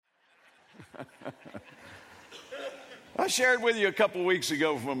I shared with you a couple weeks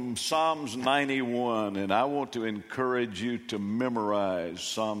ago from Psalms 91, and I want to encourage you to memorize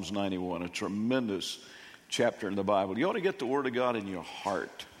Psalms 91, a tremendous chapter in the Bible. You ought to get the Word of God in your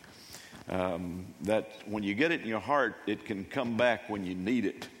heart. That when you get it in your heart, it can come back when you need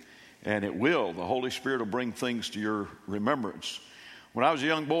it. And it will. The Holy Spirit will bring things to your remembrance. When I was a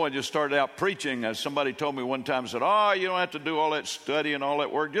young boy, I just started out preaching. As somebody told me one time, said, you don't have to do all that study and all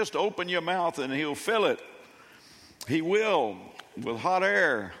that work. Just open your mouth and He'll fill it. He will, with hot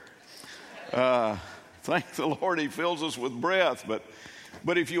air. Thank the Lord He fills us with breath.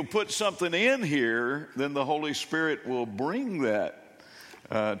 But if you put something in here, then the Holy Spirit will bring that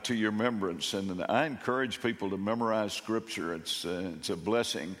to your remembrance. And I encourage people to memorize Scripture. It's a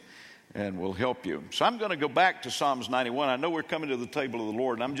blessing and will help you. So I'm going to go back to Psalms 91. I know we're coming to the table of the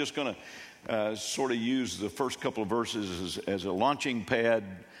Lord, and I'm just going to sort of use the first couple of verses as a launching pad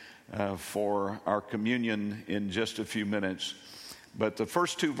for our communion in just a few minutes. But the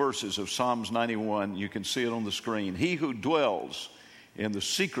first two verses of Psalms 91, you can see it on the screen. He who dwells in the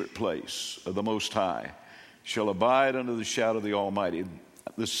secret place of the Most High shall abide under the shadow of the Almighty.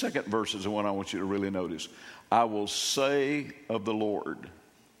 The second verse is the one I want you to really notice. I will say of the Lord,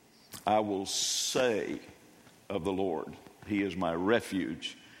 I will say of the Lord, He is my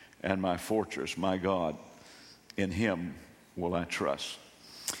refuge and my fortress, my God. In Him will I trust.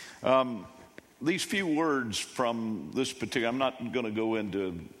 These few words from this particular, I'm not going to go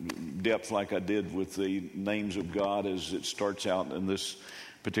into depth like I did with the names of God as it starts out in this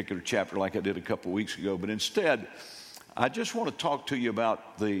particular chapter like I did a couple weeks ago, but instead, I just want to talk to you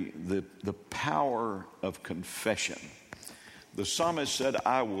about the power of confession. The psalmist said,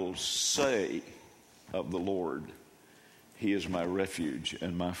 I will say of the Lord, He is my refuge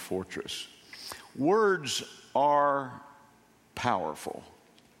and my fortress. Words are powerful.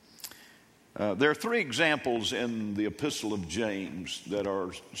 There are three examples in the Epistle of James that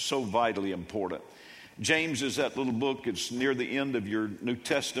are so vitally important. James is that little book. It's near the end of your New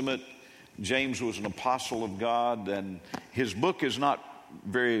Testament. James was an apostle of God, and his book is not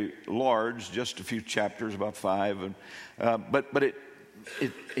very large, just a few chapters, about 5. But it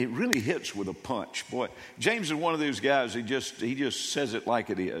really hits with a punch. Boy, James is one of those guys. He just says it like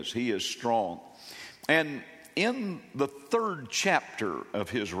it is. He is strong. And in the 3rd chapter of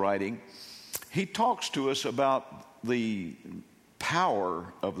his writing, he talks to us about the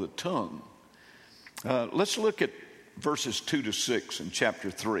power of the tongue. Let's look at verses 2 to 6 in chapter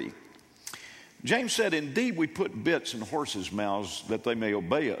 3. James said, indeed, we put bits in horses' mouths that they may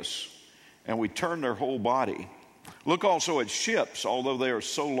obey us, and we turn their whole body. Look also at ships, although they are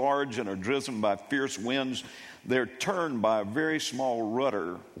so large and are driven by fierce winds, they're turned by a very small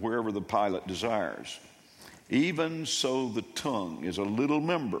rudder wherever the pilot desires. Even so the tongue is a little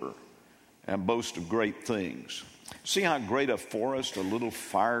member and boasts of great things. See how great a forest a little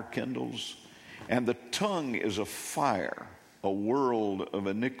fire kindles? And the tongue is a fire, a world of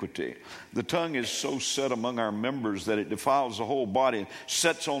iniquity. The tongue is so set among our members that it defiles the whole body,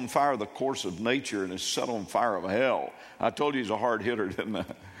 sets on fire the course of nature, and is set on fire of hell. I told you he's a hard hitter, didn't I?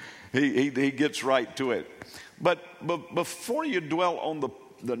 He gets right to it. But before you dwell on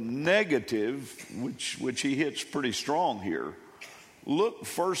the negative, which he hits pretty strong here, look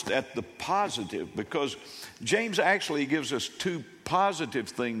first at the positive, because James actually gives us two positive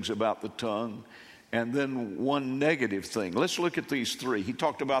things about the tongue and then one negative thing. Let's look at these three. He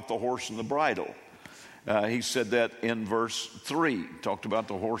talked about the horse and the bridle. He said that in verse 3. He talked about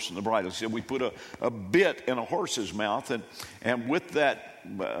the horse and the bridle. He said we put a bit in a horse's mouth, and with that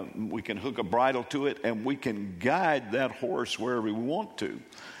we can hook a bridle to it, and we can guide that horse wherever we want to.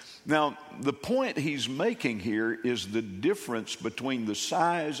 Now, the point he's making here is the difference between the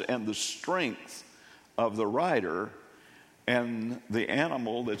size and the strength of the rider and the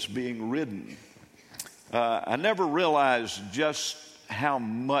animal that's being ridden. I never realized just how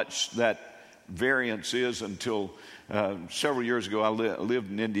much that variance is until several years ago. I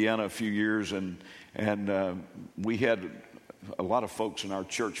lived in Indiana a few years, and we had a lot of folks in our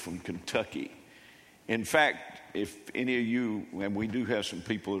church from Kentucky. In fact, if any of you, and we do have some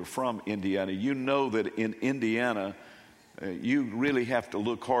people that are from Indiana, you know that in Indiana, you really have to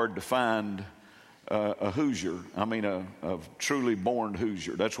look hard to find a Hoosier. I mean, a truly born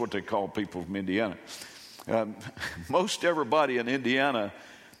Hoosier. That's what they call people from Indiana. Most everybody in Indiana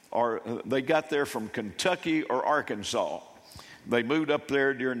they got there from Kentucky or Arkansas. They moved up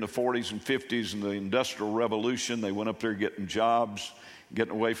there during the 40s and 50s in the Industrial Revolution. They went up there getting jobs,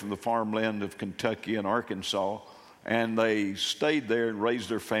 getting away from the farmland of Kentucky and Arkansas. and they stayed there and raised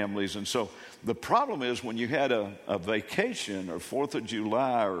their families. And so the problem is when you had a vacation or 4th of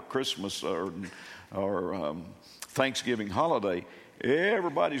July or Christmas or Thanksgiving holiday,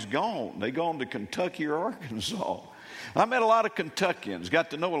 everybody's gone. They gone to Kentucky or Arkansas. I met a lot of Kentuckians, got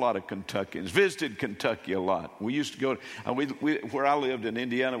to know a lot of Kentuckians, visited Kentucky a lot. We used to go, where I lived in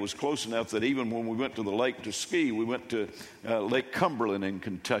Indiana was close enough that even when we went to the lake to ski, we went to Lake Cumberland in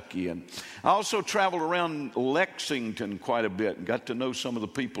Kentucky. And I also traveled around Lexington quite a bit and got to know some of the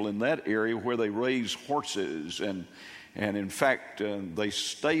people in that area where they raise horses. And in fact, they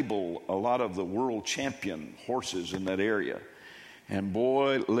stable a lot of the world champion horses in that area. And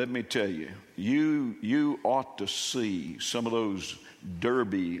boy, let me tell you, you ought to see some of those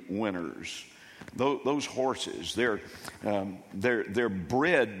Derby winners. Those horses, they're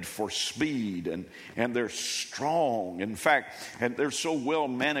bred for speed and they're strong. In fact, and they're so well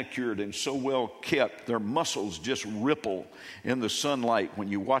manicured and so well kept, their muscles just ripple in the sunlight when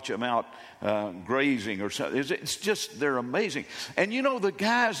you watch them out grazing or something. It's just, they're amazing. And you know, the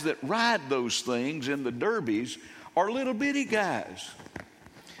guys that ride those things in the derbies are little bitty guys.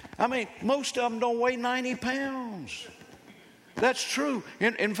 I mean, most of them don't weigh 90 pounds. That's true.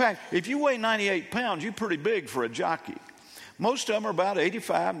 In fact, if you weigh 98 pounds, you're pretty big for a jockey. Most of them are about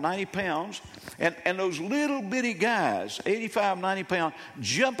 85, 90 pounds. And those little bitty guys, 85, 90 pounds,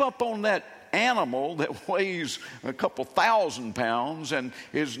 jump up on that animal that weighs a couple thousand pounds and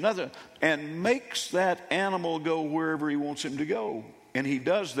is nothing, and makes that animal go wherever he wants him to go. And he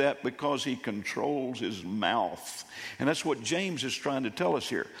does that because he controls his mouth. And that's what James is trying to tell us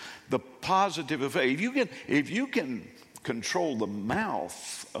here. The positive effect. If you can control the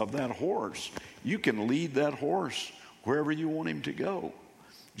mouth of that horse, you can lead that horse wherever you want him to go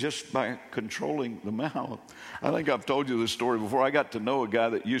just by controlling the mouth. I think I've told you this story before. I got to know a guy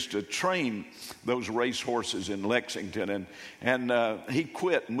that used to train those race horses in Lexington, and he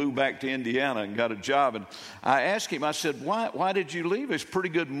quit and moved back to Indiana and got a job. And I asked him, I said, why did you leave? There's pretty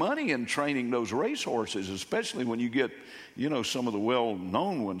good money in training those race horses, especially when you get, you know, some of the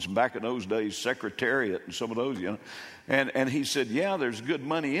well-known ones. Back in those days, Secretariat and some of those, you know. And he said, yeah, there's good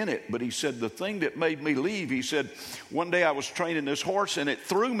money in it. But he said, the thing that made me leave, he said, one day I was training this horse and it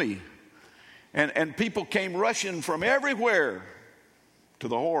threw me. And people came rushing from everywhere to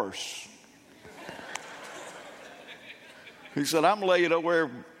the horse. He said, I'm laying over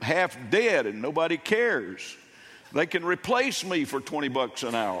half dead and nobody cares. They can replace me for $20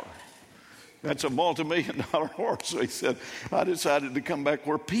 an hour. That's a multi-million-dollar horse. So he said, I decided to come back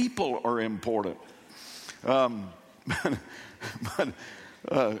where people are important. You're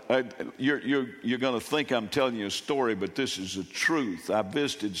going to think I'm telling you a story, but this is the truth. I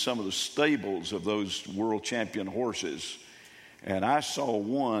visited some of the stables of those world champion horses, and I saw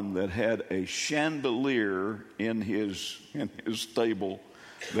one that had a chandelier in his stable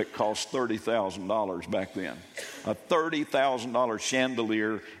that cost $30,000 back then. A $30,000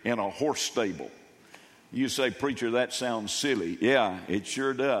 chandelier in a horse stable. You say, preacher, that sounds silly. Yeah, it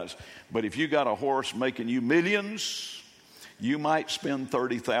sure does. But if you got a horse making you millions, you might spend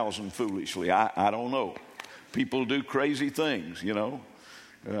 $30,000 foolishly. I don't know. People do crazy things, you know.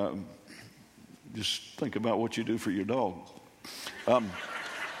 Just think about what you do for your dog. But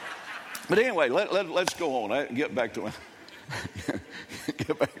anyway, let's go on. Get back to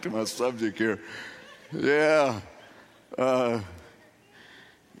my subject here. Yeah. But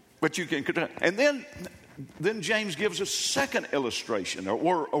you can, and then James gives a second illustration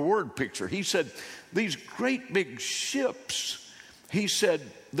or a word picture. He said, these great big ships, he said,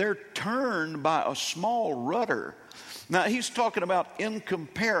 they're turned by a small rudder. Now, he's talking about in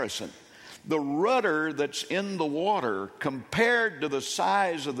comparison. The rudder that's in the water compared to the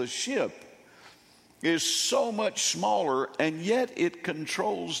size of the ship is so much smaller, and yet it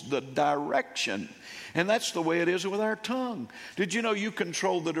controls the direction. And that's the way it is with our tongue. Did you know you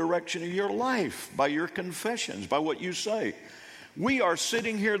control the direction of your life by your confessions, by what you say? We are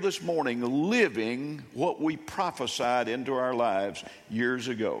sitting here this morning living what we prophesied into our lives years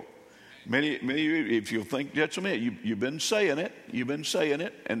ago. Many of you, if you think just a minute, you've been saying it,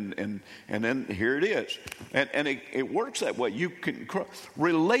 and then here it is. And it works that way.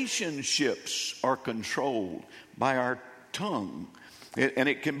 Relationships are controlled by our tongue, and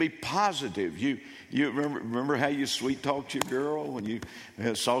it can be positive. You remember how you sweet talked your girl when you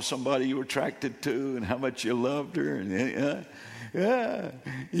saw somebody you were attracted to and how much you loved her, and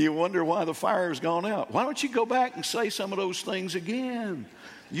you wonder why the fire's gone out. Why don't you go back and say some of those things again?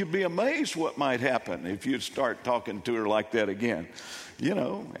 you'd be amazed what might happen if you'd start talking to her like that again. You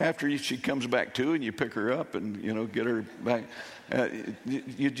know, after she comes back to and you pick her up and, you know, get her back,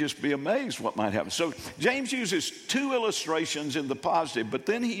 you'd just be amazed what might happen. So James uses two illustrations in the positive, but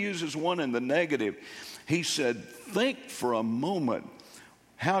then he uses one in the negative. He said, think for a moment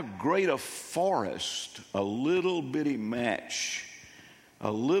how great a forest, a little bitty match,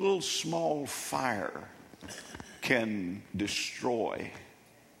 a little small fire can destroy.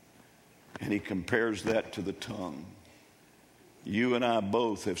 And he compares that to the tongue. You and I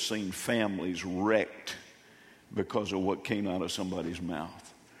both have seen families wrecked because of what came out of somebody's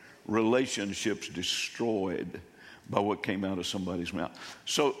mouth. Relationships destroyed by what came out of somebody's mouth.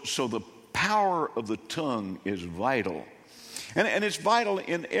 So the power of the tongue is vital. And it's vital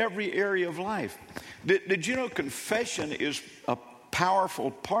in every area of life. Did you know confession is a powerful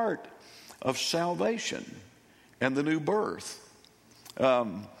part of salvation and the new birth?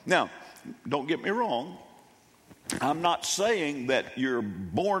 Now, don't get me wrong. I'm not saying that you're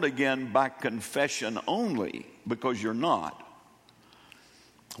born again by confession only, because you're not.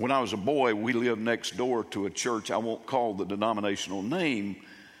 When I was a boy, we lived next door to a church. I won't call the denominational name,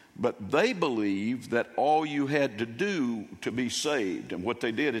 but they believed that all you had to do to be saved. And what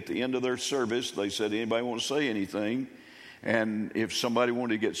they did at the end of their service, they said, anybody want to say anything? And if somebody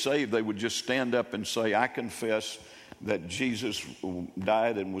wanted to get saved, they would just stand up and say, I confess that Jesus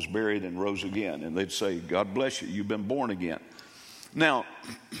died and was buried and rose again. And they'd say, God bless you, you've been born again. Now,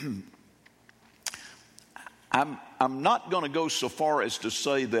 I'm not going to go so far as to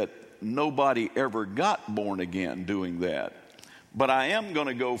say that nobody ever got born again doing that. But I am going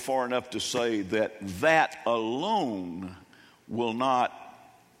to go far enough to say that that alone will not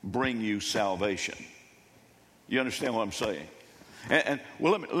bring you salvation. You understand what I'm saying?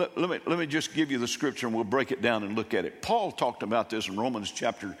 Well, let me just give you the scripture and we'll break it down and look at it. Paul talked about this in Romans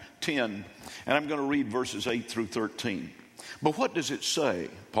chapter 10, and I'm going to read verses 8 through 13. But what does it say?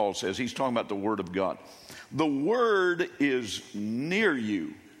 Paul says, he's talking about the Word of God. The Word is near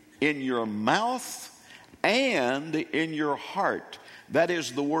you, in your mouth and in your heart. That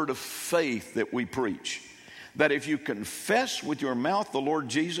is the word of faith that we preach. That if you confess with your mouth the Lord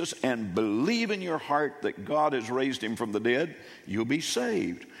Jesus and believe in your heart that God has raised him from the dead, you'll be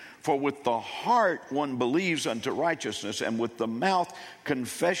saved. For with the heart one believes unto righteousness, and with the mouth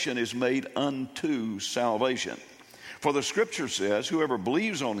confession is made unto salvation. For the scripture says, whoever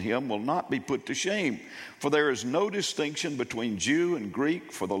believes on him will not be put to shame. For there is no distinction between Jew and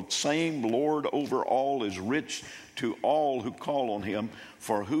Greek, for the same Lord over all is rich to all who call on him.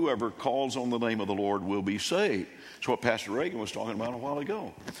 For whoever calls on the name of the Lord will be saved. That's what Pastor Reagan was talking about a while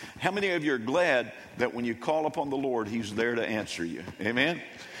ago. How many of you are glad that when you call upon the Lord, he's there to answer you? Amen?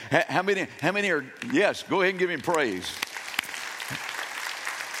 How many are, yes, go ahead and give him praise.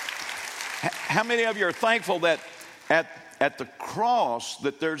 How many of you are thankful that at the cross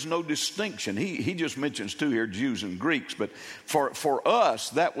that there's no distinction? He just mentions two here, Jews and Greeks, but for us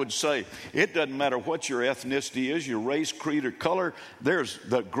that would say it doesn't matter what your ethnicity is, your race, creed, or color.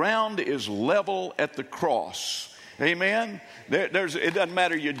 The ground is level at the cross. Amen. It doesn't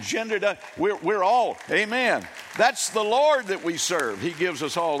matter your gender. We're all, amen. That's the Lord that we serve. He gives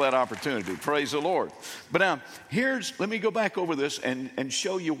us all that opportunity. Praise the Lord. But now let me go back over this and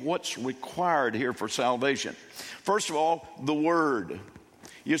show you what's required here for salvation. First of all, the Word.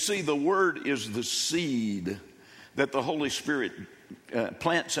 You see, the Word is the seed that the Holy Spirit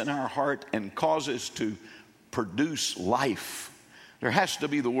plants in our heart and causes to produce life. There has to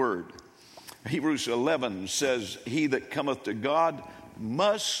be the Word. Hebrews 11 says, he that cometh to God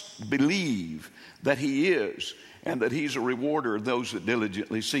must believe that he is, and that he's a rewarder of those that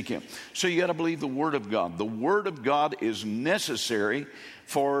diligently seek him. So you got to believe the Word of God. The Word of God is necessary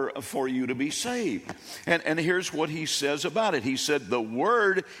for you to be saved. And here's what he says about it. He said, the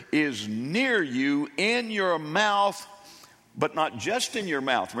Word is near you, in your mouth, but not just in your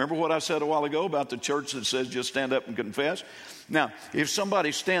mouth. Remember what I said a while ago about the church that says just stand up and confess? Now, if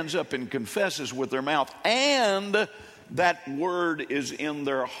somebody stands up and confesses with their mouth and that word is in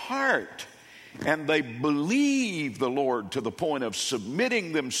their heart, and they believe the Lord to the point of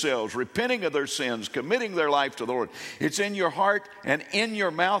submitting themselves, repenting of their sins, committing their life to the Lord, it's in your heart and in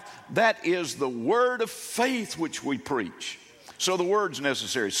your mouth. That is the word of faith which we preach. So the word's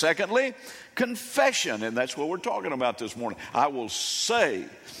necessary. Secondly, confession, and that's what we're talking about this morning. I will say,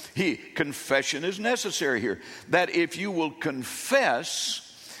 confession is necessary here. That if you will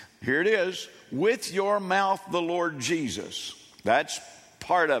confess, here it is, with your mouth the Lord Jesus. That's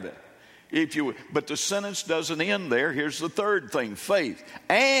part of it. But the sentence doesn't end there. Here's the third thing, faith.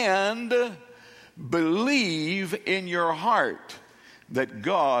 And believe in your heart that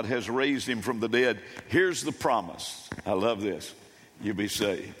God has raised him from the dead, here's the promise. I love this. You'll be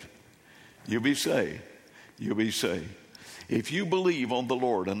saved. You'll be saved. You'll be saved. If you believe on the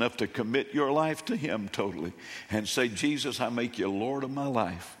Lord enough to commit your life to him totally and say, Jesus, I make you Lord of my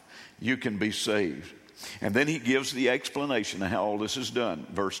life, you can be saved. And then he gives the explanation of how all this is done.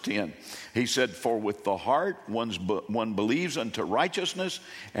 Verse 10, he said, for with the heart one believes unto righteousness,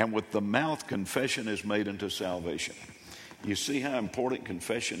 and with the mouth confession is made unto salvation. You see how important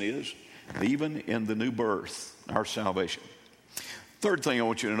confession is? Even in the new birth, our salvation. Third thing I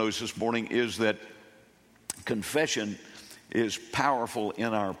want you to notice this morning is that confession is powerful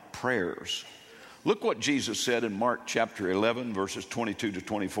in our prayers. Look what Jesus said in Mark chapter 11, verses 22 to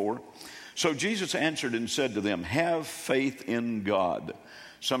 24. So Jesus answered and said to them, have faith in God.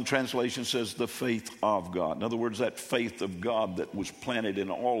 Some translation says the faith of God. In other words, that faith of God that was planted in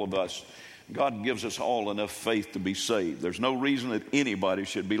all of us. God gives us all enough faith to be saved. There's no reason that anybody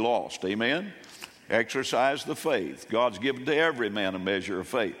should be lost. Amen? Exercise the faith. God's given to every man a measure of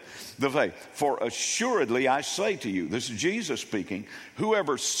faith. The faith. For assuredly I say to you, this is Jesus speaking,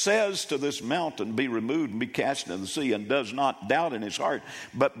 whoever says to this mountain, be removed and be cast into the sea, and does not doubt in his heart,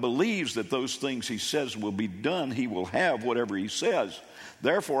 but believes that those things he says will be done, he will have whatever he says.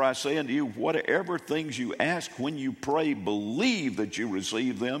 Therefore I say unto you, whatever things you ask when you pray, believe that you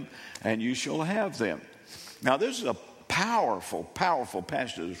receive them, and you shall have them. Now this is a powerful, powerful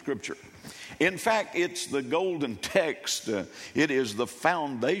passage of Scripture. In fact, it's the golden text. It is the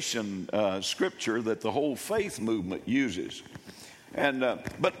foundation Scripture that the whole faith movement uses. And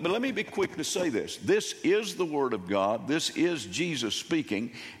but let me be quick to say this. This is the Word of God. This is Jesus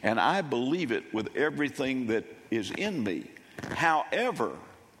speaking, and I believe it with everything that is in me. However,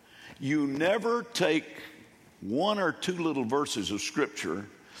 you never take one or two little verses of Scripture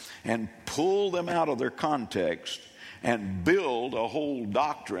and pull them out of their context and build a whole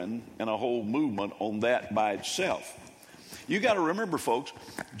doctrine and a whole movement on that by itself. You got to remember, folks,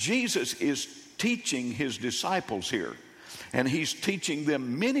 Jesus is teaching his disciples here, and he's teaching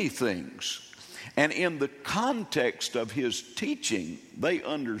them many things. And in the context of his teaching, they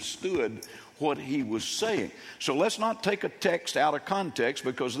understood what he was saying. So let's not take a text out of context,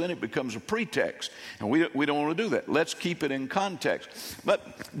 because then it becomes a pretext. And we don't want to do that. Let's keep it in context.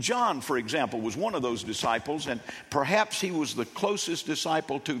 But John, for example, was one of those disciples, and perhaps he was the closest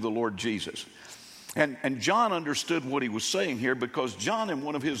disciple to the Lord Jesus. And John understood what he was saying here, because John, in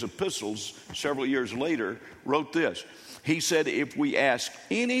one of his epistles several years later, wrote this. He said, if we ask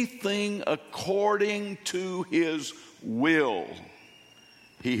anything according to his will,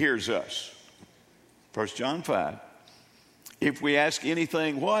 he hears us. 1 John 5. If we ask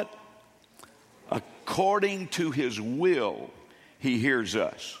anything, what? According to his will, he hears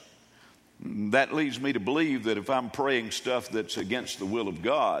us. That leads me to believe that if I'm praying stuff that's against the will of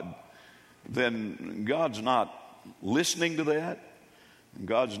God, then God's not listening to that.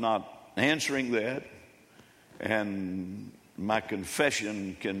 God's not answering that. And my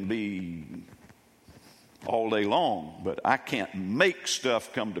confession can be all day long, but I can't make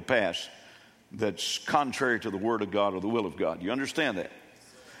stuff come to pass that's contrary to the Word of God or the will of God. You understand that?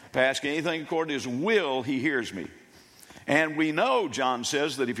 If I ask anything according to his will, he hears me. And we know, John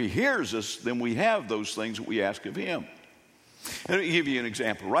says, that if he hears us, then we have those things that we ask of him. Let me give you an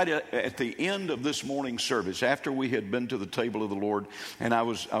example. Right at the end of this morning's service, after we had been to the table of the Lord, and I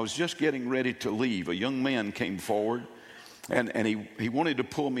was just getting ready to leave, a young man came forward, and he wanted to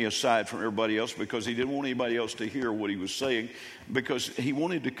pull me aside from everybody else, because he didn't want anybody else to hear what he was saying, because he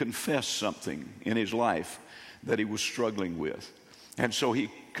wanted to confess something in his life that he was struggling with. And so he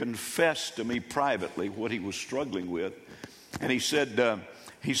confessed to me privately what he was struggling with. And he said,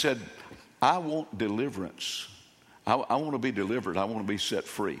 I want deliverance. I want to be delivered. I want to be set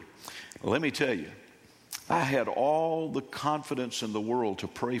free. Let me tell you, I had all the confidence in the world to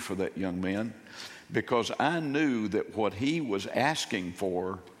pray for that young man, because I knew that what he was asking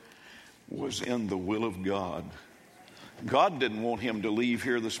for was in the will of God. God didn't want him to leave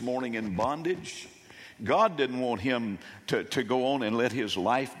here this morning in bondage. God didn't want him to go on and let his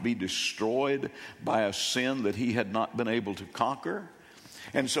life be destroyed by a sin that he had not been able to conquer.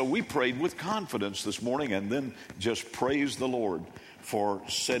 And so we prayed with confidence this morning, and then just praised the Lord for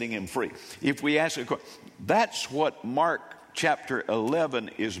setting him free. If we ask, that's what Mark chapter 11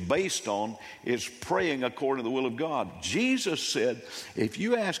 is based on, is praying according to the will of God. Jesus said, if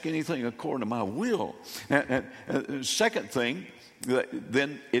you ask anything according to my will. Second thing,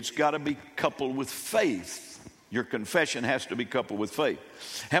 then it's got to be coupled with faith. Your confession has to be coupled with faith.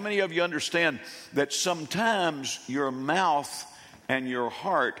 How many of you understand that sometimes your mouth and your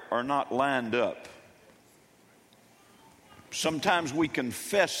heart are not lined up? sometimes we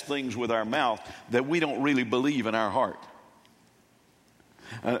confess things with our mouth that we don't really believe in our heart.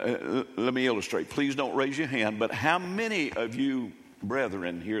 Let me illustrate. Please don't raise your hand, but how many of you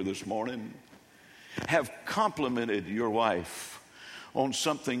brethren here this morning have complimented your wife on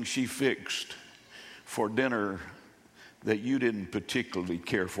something she fixed for dinner that you didn't particularly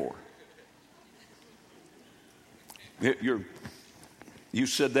care for? You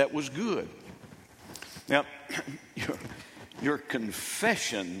said that was good. Now, your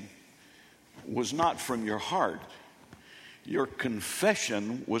confession was not from your heart. Your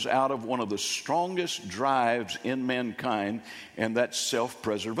confession was out of one of the strongest drives in mankind, and that's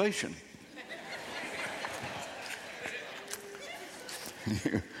self-preservation.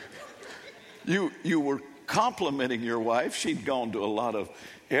 You were complimenting your wife. She'd gone to a lot of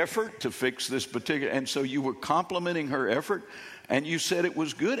effort to fix this particular, and so you were complimenting her effort, and you said it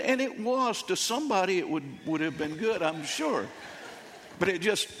was good, and it was. To somebody it would have been good, I'm sure. But it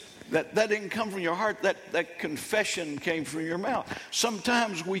just, that didn't come from your heart. That confession came from your mouth.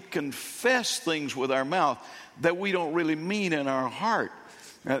 Sometimes we confess things with our mouth that we don't really mean in our heart.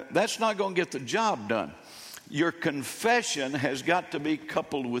 That's not going to get the job done. Your confession has got to be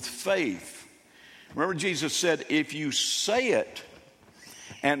coupled with faith. Remember, Jesus said, if you say it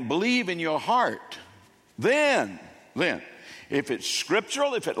and believe in your heart, then, if it's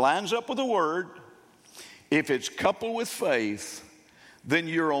scriptural, if it lines up with the word, if it's coupled with faith, then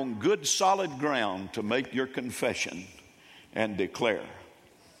you're on good solid ground to make your confession and declare.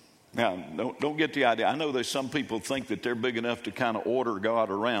 Now, don't get the idea. I know there's some people think that they're big enough to kind of order God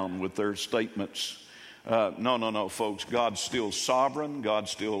around with their statements. No, folks. God's still sovereign. God's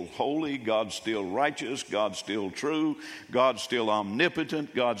still holy. God's still righteous. God's still true. God's still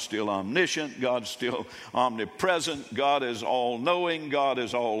omnipotent. God's still omniscient. God's still omnipresent. God is all-knowing. God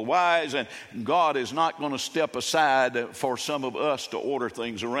is all-wise. And God is not going to step aside for some of us to order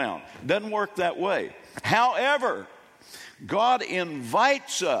things around. Doesn't work that way. However, God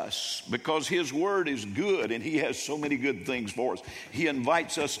invites us, because His Word is good and He has so many good things for us. He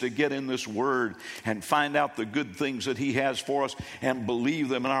invites us to get in this Word and find out the good things that He has for us and believe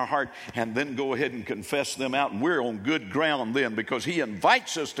them in our heart, and then go ahead and confess them out. And we're on good ground then, because He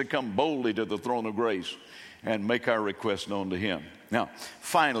invites us to come boldly to the throne of grace and make our request known to Him. Now,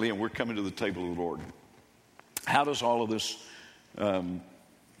 finally, and we're coming to the table of the Lord, how does all of this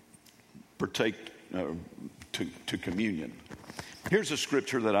partake to communion? Here's a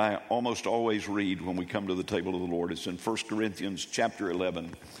scripture that I almost always read when we come to the table of the Lord. It's in 1 Corinthians chapter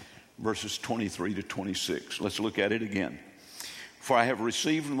 11, verses 23 to 26. Let's look at it again. For I have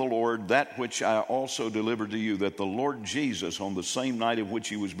received from the Lord that which I also delivered to you, that the Lord Jesus, on the same night in which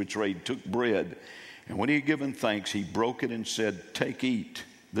He was betrayed, took bread, and when He had given thanks, He broke it and said, "Take, eat,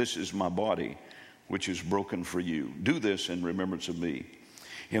 this is my body, which is broken for you. Do this in remembrance of me."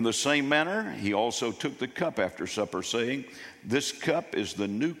 In the same manner, He also took the cup after supper, saying, "This cup is the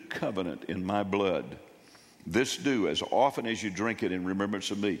new covenant in my blood. This do as often as you drink it in remembrance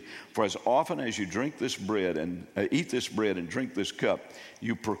of me. For as often as you drink this bread and eat this bread and drink this cup,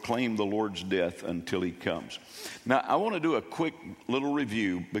 you proclaim the Lord's death until He comes." Now, I want to do a quick little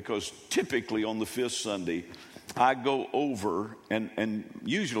review, because typically on the fifth Sunday, I go over, and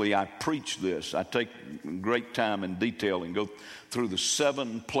usually I preach this. I take great time and detail and go through the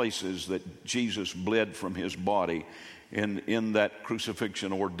 7 places that Jesus bled from His body in that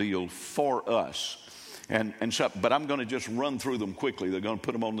crucifixion ordeal for us. But I'm going to just run through them quickly. They're going to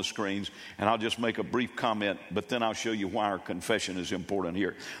put them on the screens, and I'll just make a brief comment, but then I'll show you why our confession is important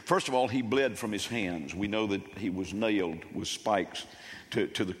here. First of all, He bled from His hands. We know that He was nailed with spikes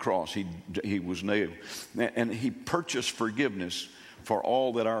to the cross. He was nailed. And He purchased forgiveness for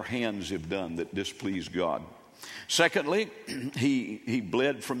all that our hands have done that displeased God. Secondly, he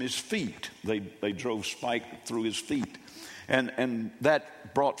bled from His feet. They drove spike through His feet. And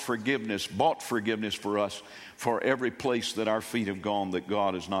that bought forgiveness for us for every place that our feet have gone that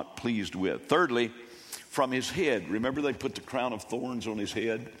God is not pleased with. Thirdly, from His head. Remember, they put the crown of thorns on His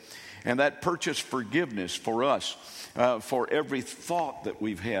head? And that purchased forgiveness for us for every thought that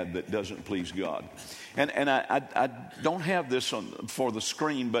we've had that doesn't please God. And I don't have this for the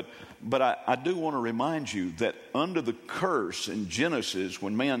screen, but I do want to remind you that under the curse in Genesis,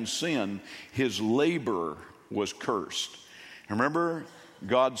 when man sinned, his labor was cursed. Remember,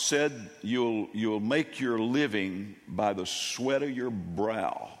 God said, you'll make your living by the sweat of your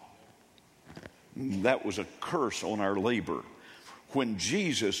brow. That was a curse on our labor. When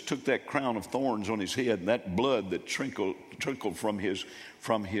Jesus took that crown of thorns on His head, and that blood that trickled from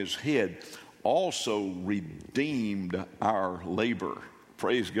his head also redeemed our labor.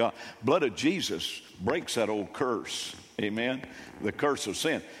 Praise God. Blood of Jesus breaks that old curse. Amen? The curse of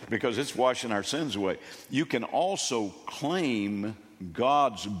sin, because it's washing our sins away. You can also claim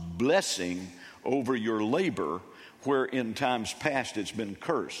God's blessing over your labor where in times past it's been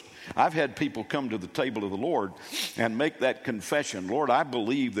cursed. I've had people come to the table of the Lord and make that confession. Lord, I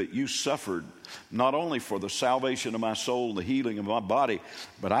believe that you suffered not only for the salvation of my soul and the healing of my body,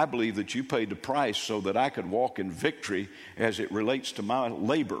 but I believe that you paid the price so that I could walk in victory as it relates to my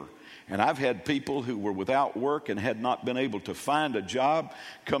labor. And I've had people who were without work and had not been able to find a job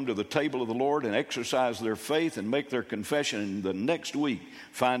come to the table of the Lord and exercise their faith and make their confession, and the next week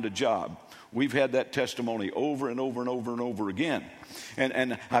find a job. We've had that testimony over and over and over and over again.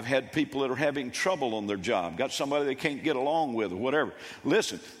 And I've had people that are having trouble on their job, got somebody they can't get along with or whatever.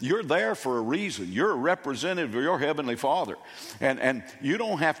 Listen, you're there for a reason. You're a representative of your Heavenly Father. And you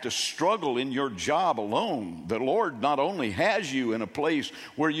don't have to struggle in your job alone. The Lord not only has you in a place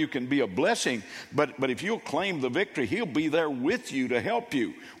where you can be a blessing, but if you'll claim the victory, He'll be there with you to help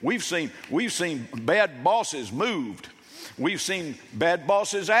you. We've seen bad bosses moved. We've seen bad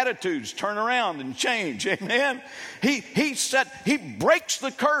bosses' attitudes turn around and change. Amen. He breaks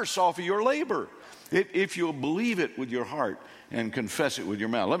the curse off of your labor if you'll believe it with your heart and confess it with your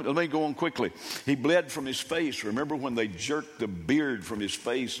mouth. Let me go on quickly. He bled from his face. Remember when they jerked the beard from his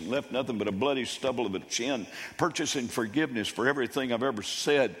face and left nothing but a bloody stubble of a chin, purchasing forgiveness for everything I've ever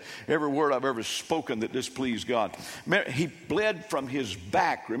said, every word I've ever spoken that displeased God. He bled from his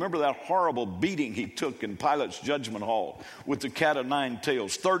back. Remember that horrible beating he took in Pilate's judgment hall with the cat o' nine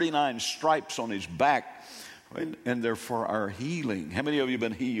tails, 39 stripes on his back, and they're for our healing. How many of you have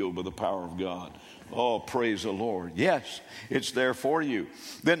been healed by the power of God? Oh, praise the Lord. Yes, it's there for you.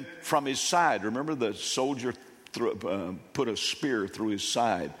 Then from his side, remember the soldier put a spear through his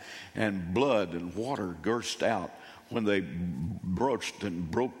side, and blood and water gushed out when they broke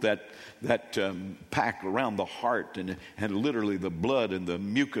that pack around the heart, and literally the blood and the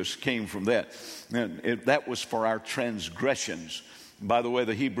mucus came from that. And that was for our transgressions. By the way,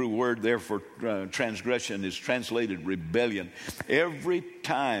 the Hebrew word there for transgression is translated rebellion. Every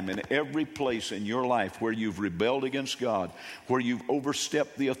time and every place in your life where you've rebelled against God, where you've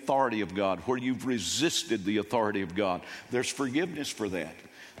overstepped the authority of God, where you've resisted the authority of God, there's forgiveness for that.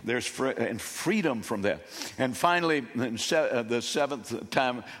 There's freedom from that. And finally, the seventh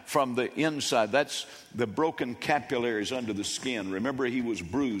time, from the inside, that's the broken capillaries under the skin. Remember, he was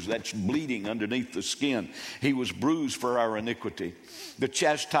bruised. That's bleeding underneath the skin. He was bruised for our iniquity. The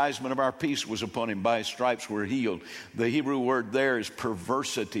chastisement of our peace was upon him. By his stripes we're healed. The Hebrew word there is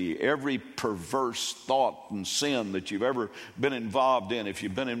perversity. Every perverse thought and sin that you've ever been involved in, if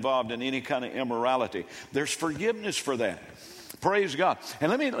you've been involved in any kind of immorality, there's forgiveness for that. Praise God. And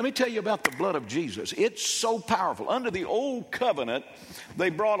let me tell you about the blood of Jesus. It's so powerful. Under the old covenant,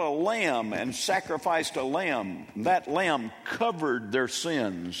 they brought a lamb and sacrificed a lamb. That lamb covered their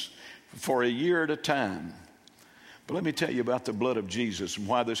sins for a year at a time. But let me tell you about the blood of Jesus and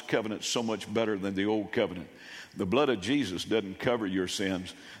why this covenant is so much better than the old covenant. The blood of Jesus doesn't cover your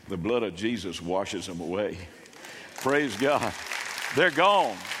sins. The blood of Jesus washes them away. Praise God. They're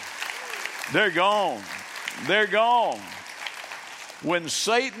gone. They're gone. They're gone. When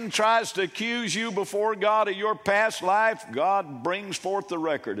Satan tries to accuse you before God of your past life, God brings forth the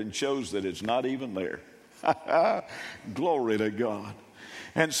record and shows that it's not even there. Glory to God.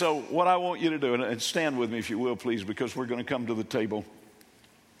 And so what I want you to do, and stand with me if you will, please, because we're going to come to the table.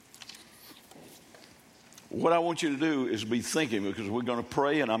 What I want you to do is be thinking, because we're going to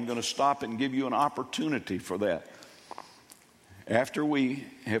pray, and I'm going to stop and give you an opportunity for that. After we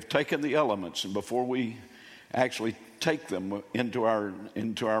have taken the elements and before we actually take them into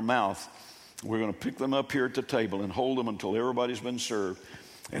our mouth, we're going to pick them up here at the table and hold them until everybody's been served.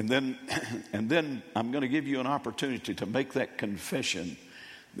 And then I'm going to give you an opportunity to make that confession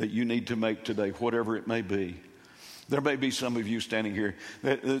that you need to make today, whatever it may be. There may be some of you standing here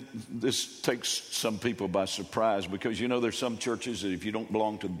that this takes some people by surprise, because you know there's some churches that if you don't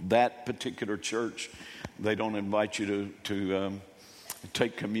belong to that particular church, they don't invite you to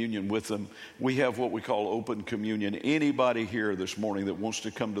take communion with them. We have what we call open communion. Anybody here this morning that wants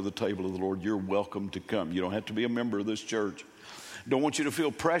to come to the table of the Lord, you're welcome to come. You don't have to be a member of this church. Don't want you to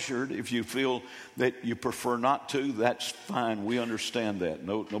feel pressured. If you feel that you prefer not to, that's fine. We understand that.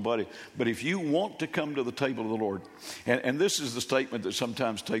 Nobody. But if you want to come to the table of the Lord, and this is the statement that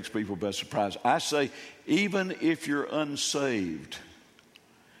sometimes takes people by surprise. I say, even if you're unsaved,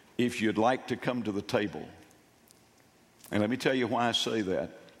 if you'd like to come to the table. And let me tell you why I say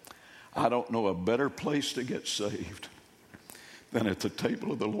that. I don't know a better place to get saved than at the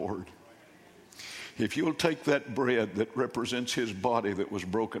table of the Lord. if you'll take that bread that represents his body that was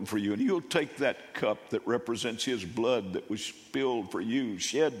broken for you, and you'll take that cup that represents his blood that was spilled for you,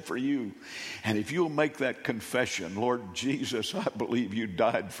 shed for you, and if you'll make that confession, Lord Jesus, I believe you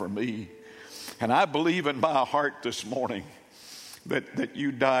died for me. And I believe in my heart this morning that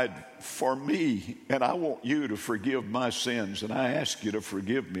you died for me, and I want you to forgive my sins, and I ask you to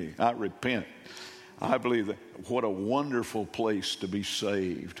forgive me. I repent. I believe that what a wonderful place to be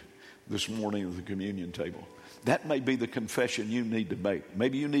saved this morning at the communion table. That may be the confession you need to make.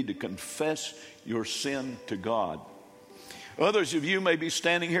 Maybe you need to confess your sin to God. Others of you may be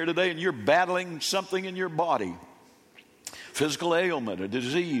standing here today and you're battling something in your body, physical ailment, a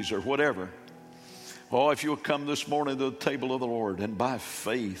disease, or whatever. Oh, if you'll come this morning to the table of the Lord and by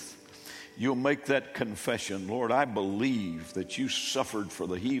faith you'll make that confession, Lord, I believe that you suffered for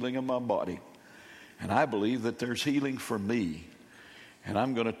the healing of my body, and I believe that there's healing for me. And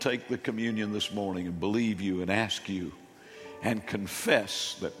I'm going to take the communion this morning and believe you and ask you and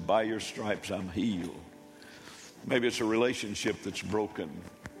confess that by your stripes I'm healed. Maybe it's a relationship that's broken.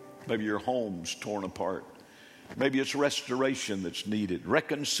 Maybe your home's torn apart. Maybe it's restoration that's needed,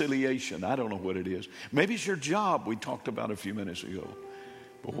 reconciliation. I don't know what it is. Maybe it's your job we talked about a few minutes ago.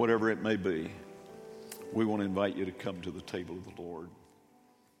 But whatever it may be, we want to invite you to come to the table of the Lord.